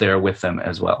are there with them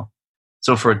as well.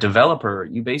 So for a developer,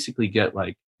 you basically get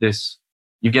like this,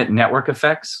 you get network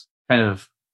effects kind of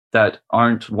that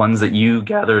aren't ones that you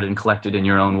gathered and collected in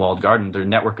your own walled garden. They're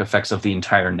network effects of the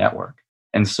entire network.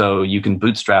 And so you can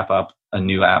bootstrap up a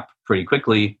new app pretty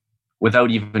quickly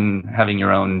without even having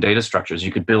your own data structures.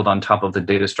 You could build on top of the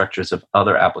data structures of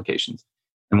other applications.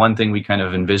 And one thing we kind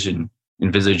of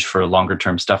envisage for longer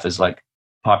term stuff is like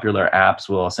popular apps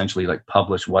will essentially like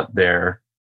publish what their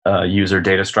user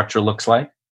data structure looks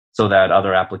like so that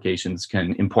other applications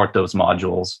can import those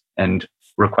modules and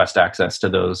request access to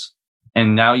those.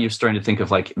 And now you're starting to think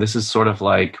of like, this is sort of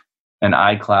like an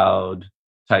iCloud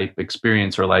type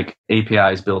experience or like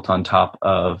APIs built on top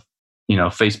of,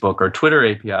 Facebook or Twitter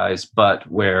APIs, but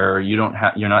where you're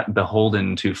not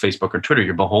beholden to Facebook or Twitter,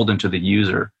 you're beholden to the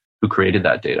user who created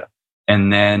that data.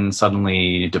 And then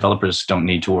suddenly developers don't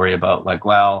need to worry about like,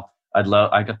 well,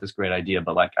 I got this great idea,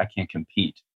 but like I can't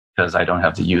compete because I don't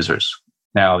have the users.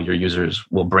 Now your users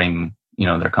will bring,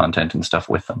 their content and stuff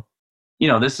with them.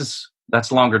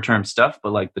 That's longer term stuff,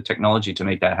 but like the technology to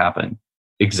make that happen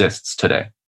exists today.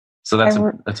 So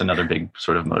that's another big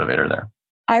sort of motivator there.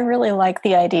 I really like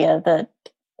the idea that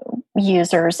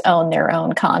users own their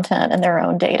own content and their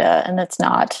own data, and it's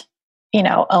not,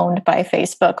 owned by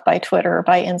Facebook, by Twitter,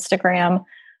 by Instagram.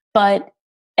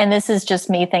 And this is just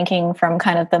me thinking from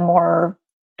kind of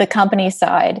the company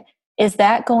side,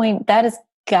 that has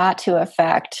got to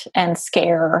affect and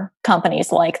scare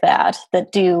companies like that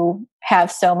do have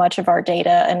so much of our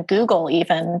data, and Google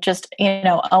even just,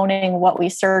 owning what we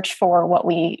search for,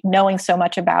 knowing so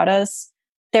much about us.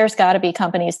 There's got to be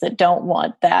companies that don't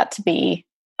want that to be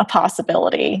a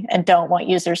possibility and don't want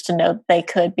users to know they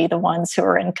could be the ones who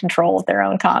are in control of their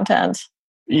own content.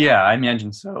 Yeah, I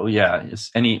imagine so. Yeah,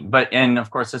 and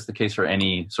of course that's the case for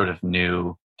any sort of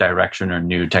new direction or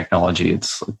new technology.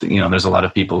 It's, there's a lot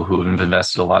of people who have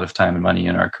invested a lot of time and money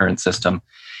in our current system.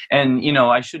 And,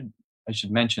 I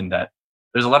should mention that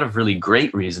there's a lot of really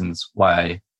great reasons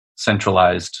why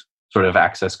centralized sort of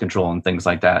access control and things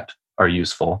like that are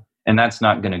useful. And that's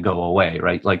not going to go away,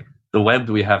 right? Like the web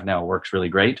that we have now works really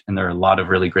great. And there are a lot of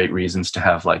really great reasons to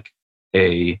have like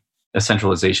a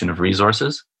centralization of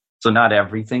resources. So not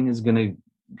everything is going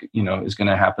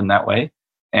to happen that way.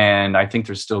 And I think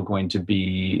there's still going to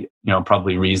be,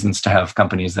 probably reasons to have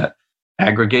companies that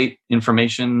aggregate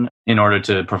information in order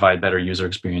to provide better user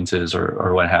experiences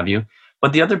or what have you.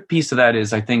 But the other piece of that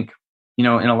is, I think, in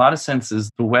a lot of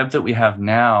senses, the web that we have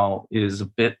now is a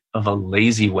bit of a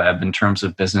lazy web in terms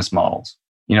of business models.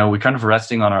 We're kind of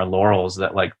resting on our laurels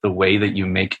that like the way that you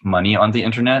make money on the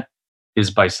internet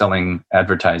is by selling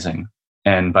advertising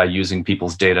and by using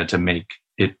people's data to make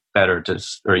it better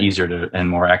or easier to and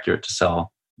more accurate to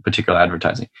sell particular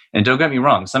advertising. And don't get me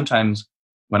wrong, sometimes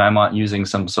when I'm using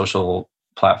some social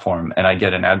platform and I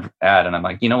get an ad and I'm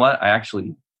like, you know what, I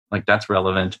actually like that's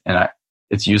relevant and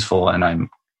it's useful and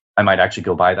I might actually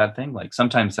go buy that thing. Like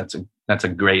sometimes that's a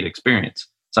great experience.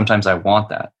 Sometimes I want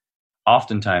that.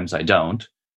 Oftentimes I don't.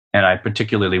 And I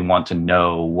particularly want to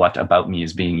know what about me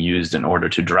is being used in order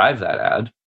to drive that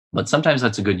ad. But sometimes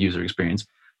that's a good user experience.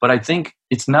 But I think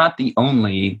it's not the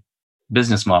only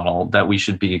business model that we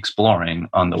should be exploring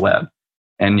on the web.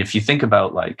 And if you think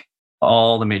about like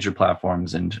all the major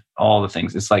platforms and all the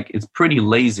things, it's like it's pretty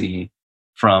lazy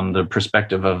from the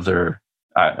perspective of their,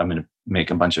 I'm going to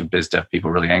make a bunch of biz dev people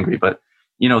really angry, but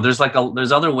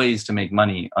there's other ways to make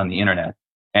money on the internet.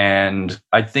 And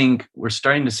I think we're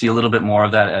starting to see a little bit more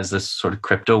of that as this sort of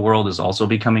crypto world is also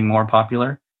becoming more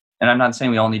popular. And I'm not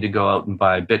saying we all need to go out and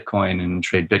buy Bitcoin and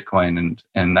trade Bitcoin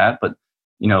and that, but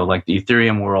like the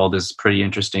Ethereum world is pretty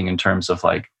interesting in terms of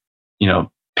like,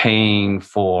 paying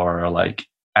for like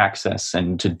access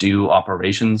and to do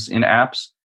operations in apps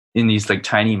in these like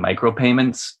tiny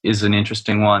micropayments is an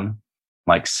interesting one.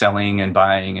 Like selling and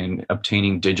buying and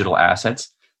obtaining digital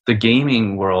assets. The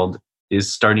gaming world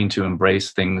is starting to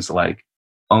embrace things like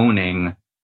owning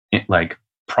like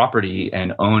property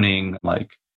and owning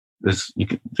like this.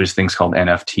 There's things called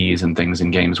NFTs and things in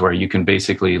games where you can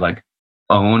basically like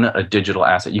own a digital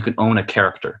asset. You can own a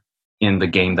character in the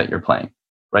game that you're playing,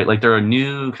 right? Like there are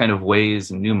new kind of ways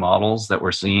and new models that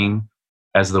we're seeing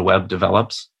as the web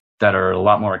develops that are a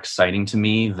lot more exciting to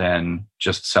me than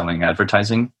just selling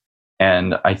advertising.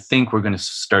 And I think we're going to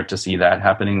start to see that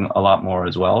happening a lot more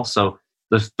as well. So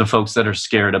the folks that are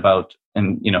scared about,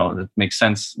 and that makes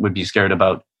sense, would be scared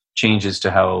about changes to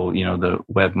how the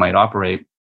web might operate.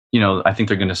 I think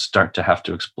they're going to start to have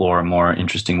to explore more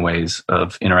interesting ways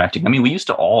of interacting. I mean, we used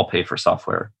to all pay for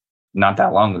software not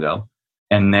that long ago,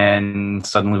 And then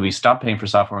suddenly we stopped paying for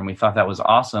software and we thought that was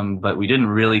awesome, but we didn't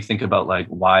really think about like,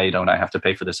 why don't I have to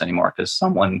pay for this anymore? Because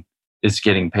someone is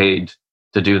getting paid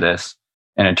to do this.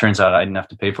 And it turns out I didn't have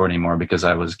to pay for it anymore because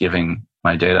I was giving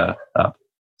my data up.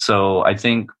 So I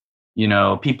think,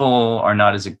 people are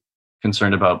not as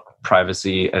concerned about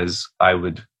privacy as I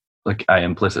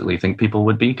implicitly think people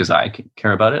would be, because I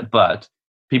care about it. But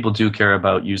people do care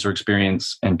about user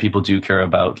experience, and people do care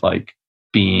about like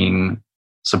being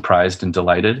surprised and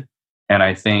delighted. And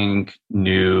I think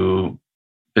new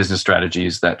business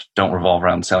strategies that don't revolve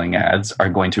around selling ads are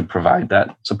going to provide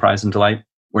that surprise and delight.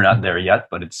 We're not there yet,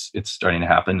 but it's starting to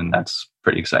happen, and that's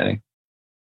pretty exciting.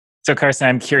 So Carson,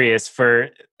 I'm curious, for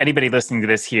anybody listening to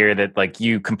this here that like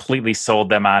you completely sold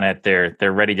them on it, they're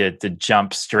ready to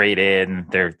jump straight in,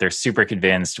 they're super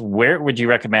convinced. Where would you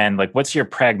recommend, like, what's your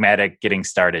pragmatic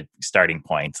starting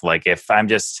point? Like, if I'm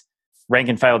just rank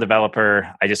and file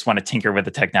developer, I just want to tinker with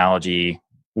the technology,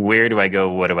 where do I go?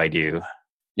 What do I do?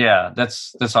 Yeah,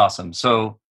 that's awesome.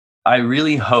 So I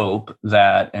really hope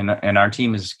that, and our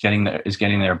team is getting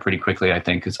there pretty quickly, I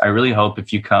think, because I really hope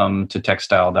if you come to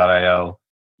Textile.io,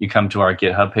 you come to our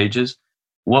GitHub pages,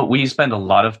 what we spend a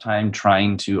lot of time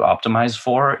trying to optimize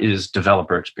for is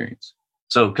developer experience.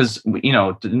 So, because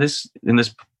in this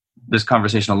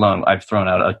conversation alone, I've thrown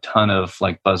out a ton of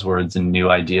like buzzwords and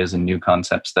new ideas and new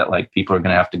concepts that like people are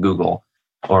going to have to Google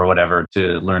or whatever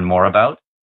to learn more about.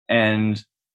 And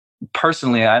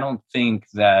personally, I don't think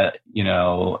that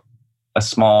a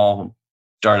small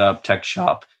startup tech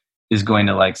shop is going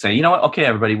to like say, you know what, okay,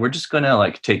 everybody, we're just going to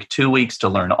like take 2 weeks to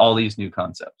learn all these new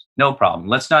concepts. No problem.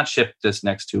 Let's not ship this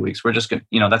next 2 weeks. We're just going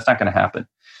to, that's not going to happen.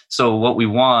 So what we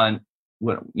want,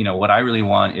 what I really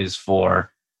want is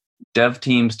for dev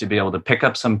teams to be able to pick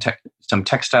up some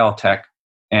textile tech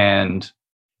and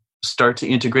start to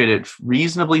integrate it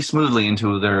reasonably smoothly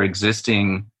into their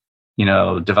existing,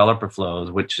 developer flows,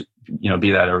 which,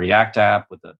 be that a React app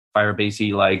with a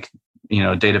Firebase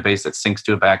database that syncs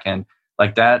to a backend,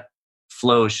 like that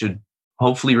flow should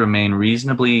hopefully remain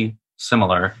reasonably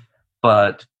similar,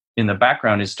 but in the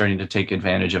background is starting to take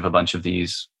advantage of a bunch of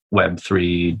these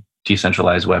Web3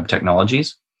 decentralized web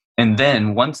technologies. And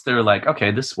then once they're like, okay,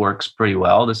 this works pretty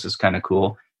well, this is kind of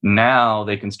cool, now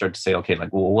they can start to say, okay,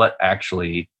 like, well, what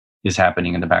actually is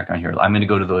happening in the background here? I'm going to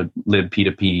go to the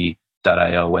libp2p.io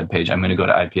webpage. I'm going to go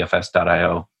to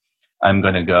ipfs.io. I'm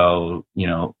going to go,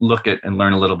 look at and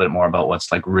learn a little bit more about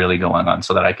what's like really going on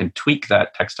so that I can tweak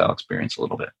that textile experience a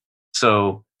little bit.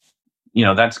 So,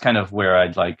 that's kind of where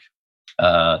I'd like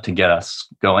to get us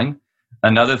going.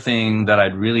 Another thing that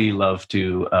I'd really love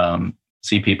to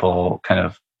see people kind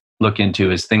of look into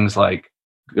is things like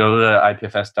go to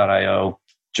ipfs.io,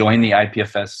 join the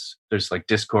IPFS. There's like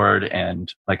Discord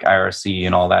and like IRC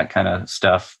and all that kind of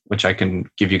stuff, which I can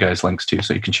give you guys links to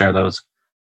so you can share those.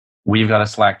 We've got a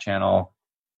Slack channel.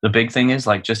 The big thing is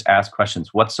like just ask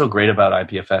questions. What's so great about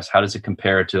IPFS? How does it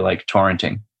compare to like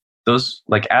torrenting? Those,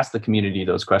 like, ask the community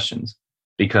those questions,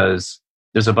 because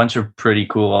there's a bunch of pretty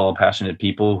cool, passionate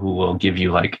people who will give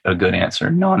you like a good answer,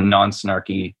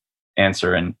 non-snarky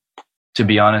answer. And to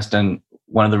be honest, and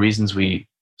one of the reasons we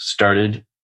started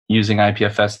using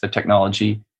IPFS, the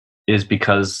technology, is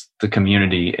because the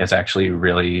community is actually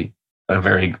really a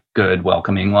very good,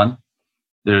 welcoming one.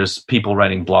 There's people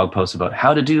writing blog posts about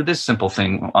how to do this simple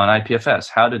thing on IPFS,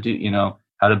 how to do,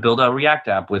 how to build a React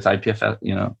app with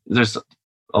IPFS. There's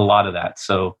a lot of that.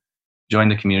 So join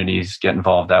the communities, get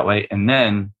involved that way. And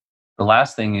then the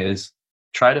last thing is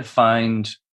try to find,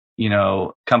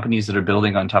 companies that are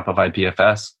building on top of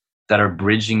IPFS that are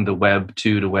bridging the Web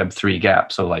 2 to Web 3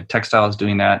 gap. So like Textile is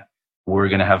doing that. We're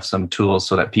going to have some tools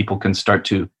so that people can start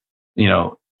to,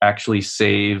 actually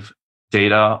save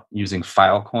data using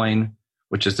Filecoin,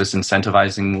 which is this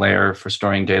incentivizing layer for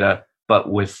storing data,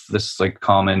 but with this like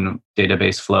common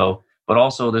database flow. But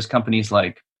also there's companies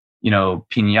like,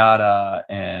 Pinata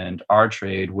and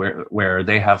RTrade where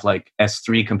they have like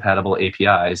S3 compatible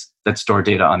APIs that store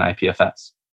data on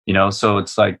IPFS. So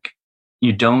it's like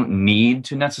you don't need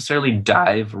to necessarily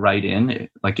dive right in.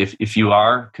 Like if you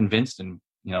are convinced, and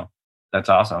that's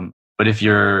awesome. But if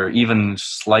you're even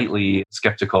slightly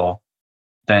skeptical,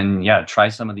 then yeah, try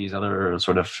some of these other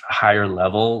sort of higher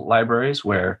level libraries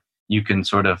where you can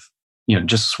sort of,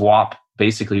 just swap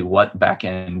basically what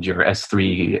backend your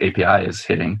S3 API is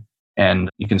hitting, and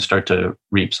you can start to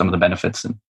reap some of the benefits.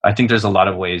 And I think there's a lot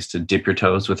of ways to dip your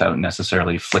toes without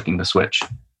necessarily flicking the switch.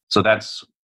 So that's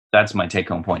my take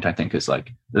home point, I think, is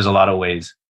like, there's a lot of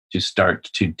ways to start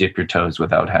to dip your toes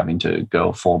without having to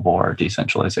go full bore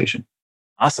decentralization.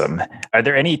 Awesome. Are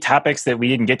there any topics that we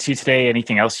didn't get to today?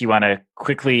 Anything else you want to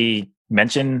quickly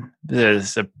mention? I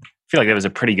feel like that was a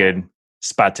pretty good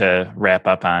spot to wrap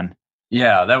up on.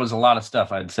 Yeah, that was a lot of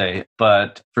stuff, I'd say.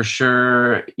 But for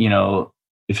sure,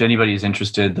 if anybody's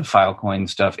interested, the Filecoin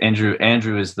stuff,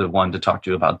 Andrew is the one to talk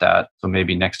to about that. So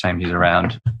maybe next time he's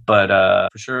around. But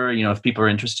for sure, if people are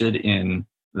interested in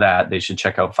that, they should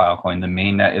check out Filecoin. The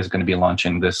mainnet is going to be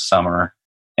launching this summer.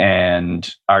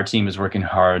 And our team is working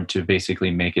hard to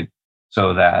basically make it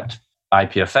so that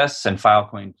IPFS and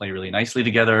Filecoin play really nicely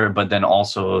together, but then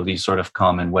also these sort of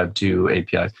common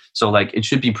Web2 APIs. So it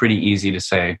should be pretty easy to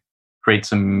say, create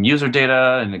some user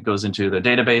data and it goes into the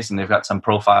database and they've got some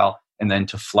profile, and then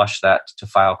to flush that to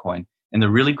Filecoin. And the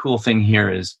really cool thing here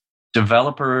is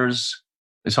developers.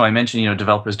 So I mentioned,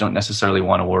 developers don't necessarily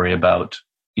want to worry about,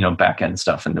 back-end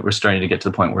stuff. And we're starting to get to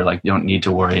the point where you don't need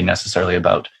to worry necessarily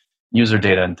about user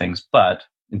data and things. But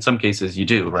in some cases you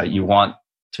do, right? You want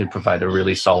to provide a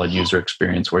really solid user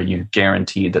experience where you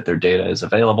guarantee that their data is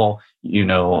available,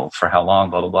 for how long,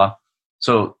 blah, blah, blah.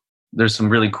 So there's some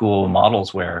really cool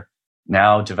models where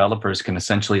now developers can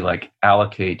essentially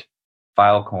allocate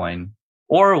Filecoin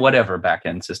or whatever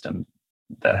backend system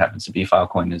that happens to be.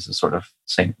 Filecoin is the sort of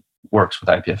same, works with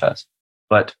IPFS,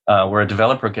 but where a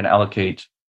developer can allocate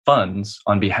funds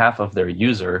on behalf of their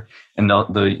user, and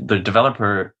the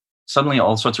developer, suddenly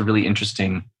all sorts of really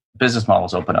interesting business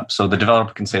models open up. So the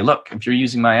developer can say, look, if you're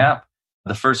using my app,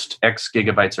 the first X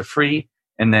gigabytes are free,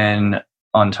 and then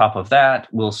on top of that,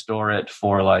 we'll store it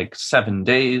for 7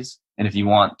 days. And if you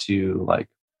want to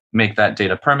make that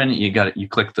data permanent, you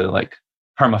click the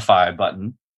permify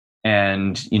button,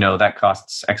 and that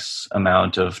costs X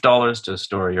amount of dollars to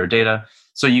store your data.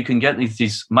 So you can get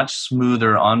these much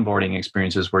smoother onboarding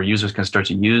experiences where users can start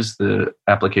to use the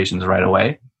applications right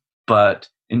away. But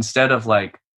instead of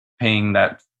paying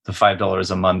the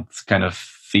 $5 a month kind of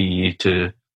fee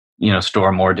to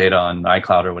store more data on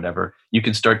iCloud or whatever, you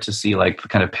can start to see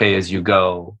kind of pay as you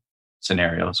go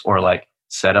scenarios, or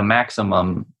set a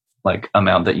maximum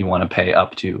amount that you want to pay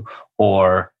up to,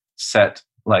 or set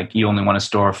you only want to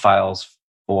store files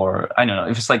for, I don't know,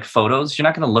 if it's photos, you're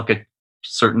not going to look at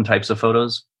certain types of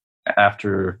photos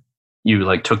after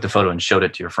you took the photo and showed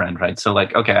it to your friend, right? So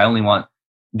okay, I only want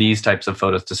these types of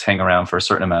photos to hang around for a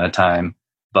certain amount of time,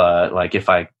 but if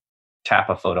I tap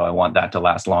a photo, I want that to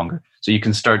last longer. So you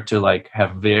can start to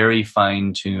have very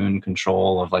fine-tuned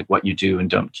control of what you do and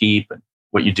don't keep, and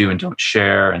what you do and don't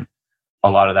share, and a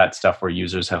lot of that stuff where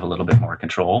users have a little bit more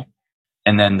control.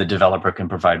 And then the developer can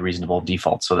provide reasonable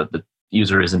defaults so that the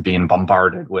user isn't being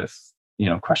bombarded with,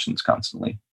 questions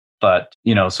constantly. But,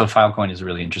 so Filecoin is a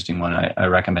really interesting one. I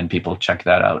recommend people check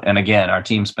that out. And again, our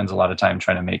team spends a lot of time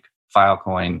trying to make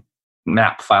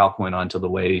map Filecoin onto the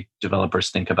way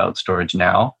developers think about storage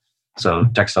now. So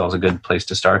Dexcel is a good place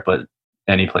to start, but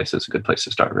any place is a good place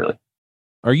to start, really.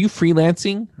 Are you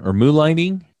freelancing or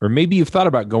moonlighting? Or maybe you've thought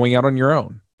about going out on your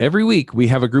own? Every week, we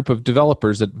have a group of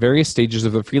developers at various stages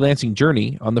of the freelancing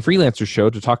journey on the Freelancer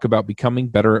Show to talk about becoming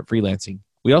better at freelancing.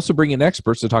 We also bring in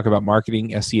experts to talk about marketing,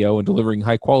 SEO, and delivering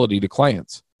high quality to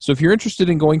clients. So if you're interested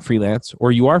in going freelance,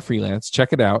 or you are freelance,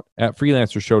 check it out at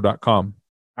freelancershow.com.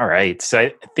 All right. So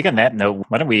I think on that note,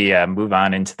 why don't we move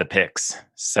on into the picks?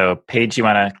 So Paige, you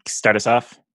want to start us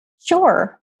off?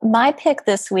 Sure. My pick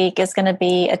this week is going to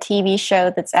be a TV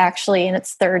show that's actually in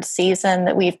its 3rd season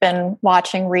that we've been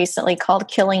watching recently, called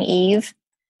Killing Eve.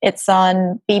 It's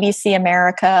on BBC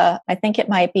America. I think it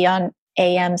might be on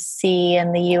AMC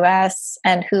in the US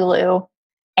and Hulu.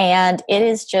 And it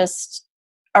is just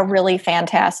a really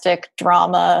fantastic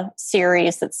drama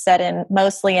series that's set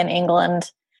mostly in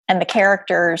England. And the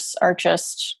characters are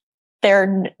just,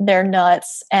 they're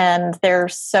nuts, and they're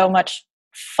so much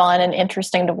fun and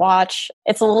interesting to watch.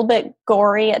 It's a little bit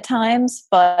gory at times,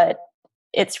 but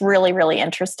it's really, really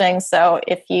interesting. So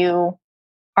if you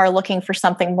are looking for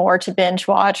something more to binge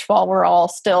watch while we're all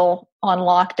still on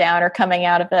lockdown or coming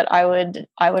out of it, I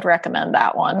would recommend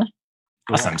that one.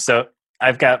 Awesome. So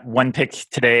I've got one pick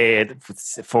today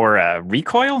for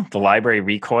Recoil, the library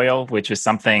Recoil, which is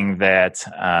something that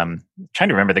I'm trying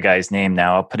to remember the guy's name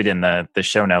now. I'll put it in the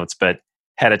show notes, but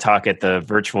had a talk at the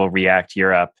Virtual React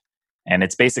Europe. And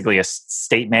it's basically a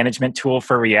state management tool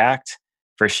for React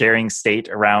for sharing state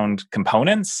around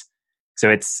components.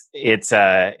 So it's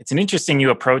an interesting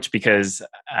new approach because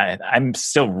I'm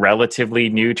still relatively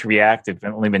new to React. I've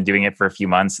only been doing it for a few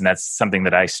months, and that's something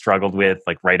that I struggled with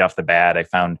right off the bat. I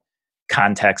found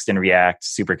context in React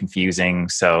super confusing.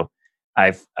 So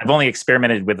I've only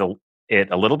experimented with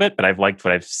it a little bit, but I've liked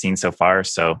what I've seen so far.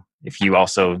 So if you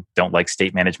also don't like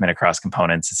state management across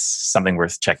components, it's something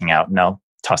worth checking out. And I'll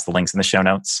toss the links in the show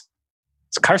notes.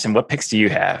 So Carson, what picks do you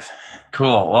have?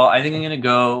 Cool. Well, I think I'm going to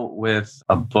go with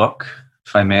a book,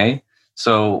 if I may.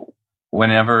 So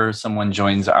whenever someone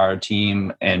joins our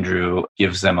team, Andrew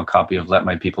gives them a copy of Let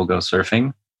My People Go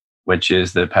Surfing, which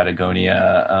is the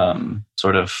Patagonia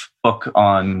sort of book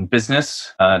on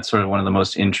business. It's sort of one of the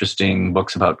most interesting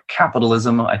books about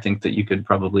capitalism, I think, that you could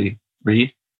probably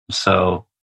read. So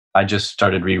I just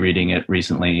started rereading it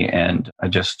recently, and I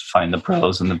just find the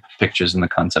prose and the pictures and the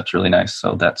concepts really nice.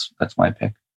 So that's my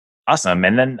pick. Awesome.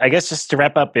 And then I guess just to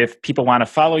wrap up, if people want to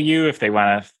follow you, if they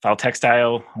want to follow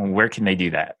Textile, where can they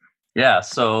do that? Yeah,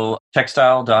 so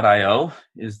textile.io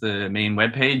is the main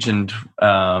webpage, and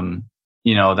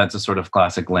that's a sort of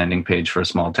classic landing page for a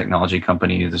small technology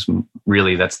company.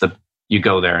 You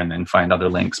go there and then find other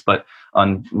links. But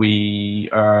we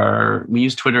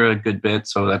use Twitter a good bit,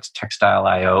 so that's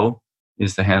textile.io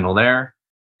is the handle there.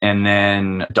 And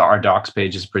then our docs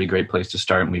page is a pretty great place to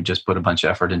start, and we've just put a bunch of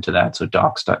effort into that. So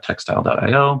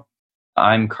docs.textile.io.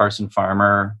 I'm Carson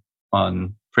Farmer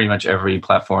on pretty much every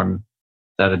platform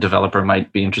that a developer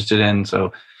might be interested in.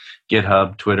 So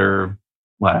GitHub, Twitter,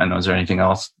 I don't know, is there anything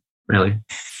else really?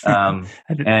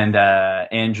 And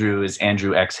Andrew is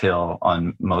Andrew X Hill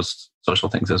on most social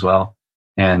things as well.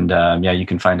 And you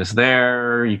can find us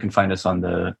there. You can find us on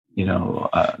the,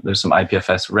 there's some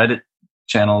IPFS Reddit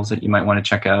channels that you might want to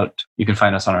check out. You can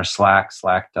find us on our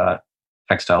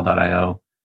slack.textile.io.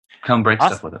 Come break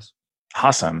stuff with us.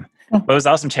 Awesome. Well, it was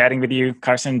awesome chatting with you,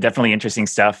 Carson. Definitely interesting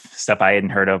stuff I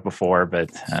hadn't heard of before,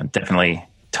 but definitely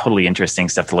totally interesting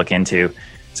stuff to look into.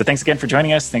 So thanks again for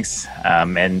joining us. Thanks,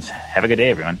 and have a good day,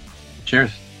 everyone.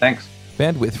 Cheers. Thanks.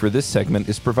 Bandwidth for this segment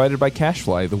is provided by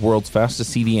CacheFly, the world's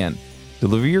fastest CDN.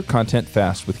 Deliver your content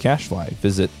fast with CacheFly.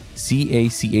 Visit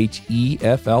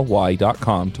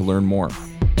CacheFly.com to learn more.